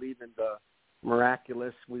divine. We believe in the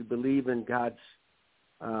miraculous. We believe in God's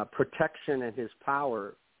protection and His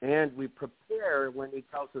power. And we prepare when He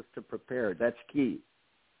tells us to prepare. That's key.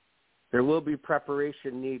 There will be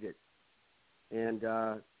preparation needed. And,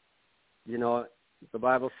 the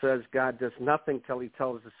Bible says God does nothing till He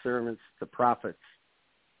tells the servants, the prophets.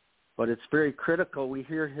 But it's very critical. We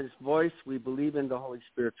hear His voice. We believe in the Holy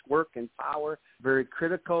Spirit's work and power. Very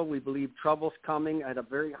critical. We believe trouble's coming at a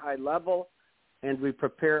very high level, and we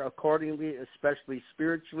prepare accordingly, especially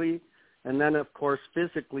spiritually. And then, of course,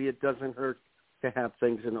 physically, it doesn't hurt to have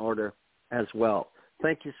things in order as well.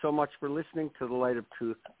 Thank you so much for listening to the Light of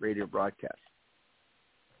Truth radio broadcast.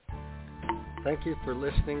 Thank you for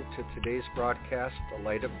listening to today's broadcast, The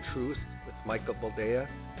Light of Truth with Michael Boldea.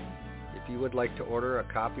 If you would like to order a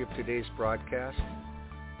copy of today's broadcast,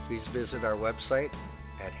 please visit our website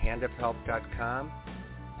at handofhelp.com.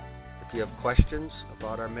 If you have questions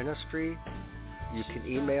about our ministry, you can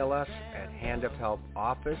email us at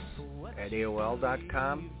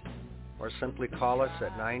handofhelpoffice@aol.com or simply call us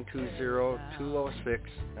at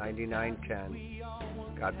 920-206-9910.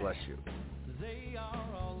 God bless you.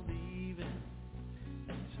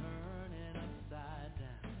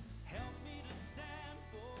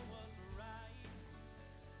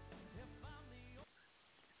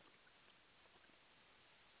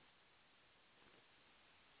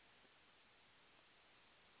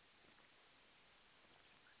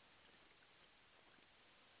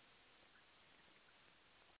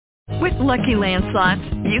 With Lucky Land Slots,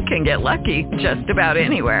 you can get lucky just about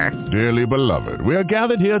anywhere. Dearly beloved, we are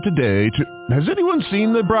gathered here today to... Has anyone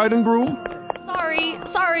seen the bride and groom?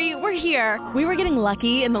 Sorry, we're here. We were getting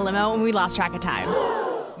lucky in the limo and we lost track of time.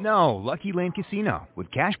 No, Lucky Land Casino, with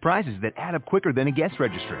cash prizes that add up quicker than a guest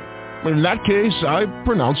registry. In that case, I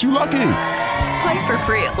pronounce you lucky. Play for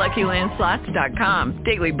free at LuckyLandSlots.com.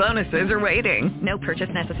 Daily bonuses are waiting. No purchase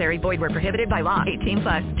necessary. Void where prohibited by law.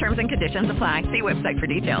 18+. Terms and conditions apply. See website for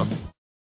details.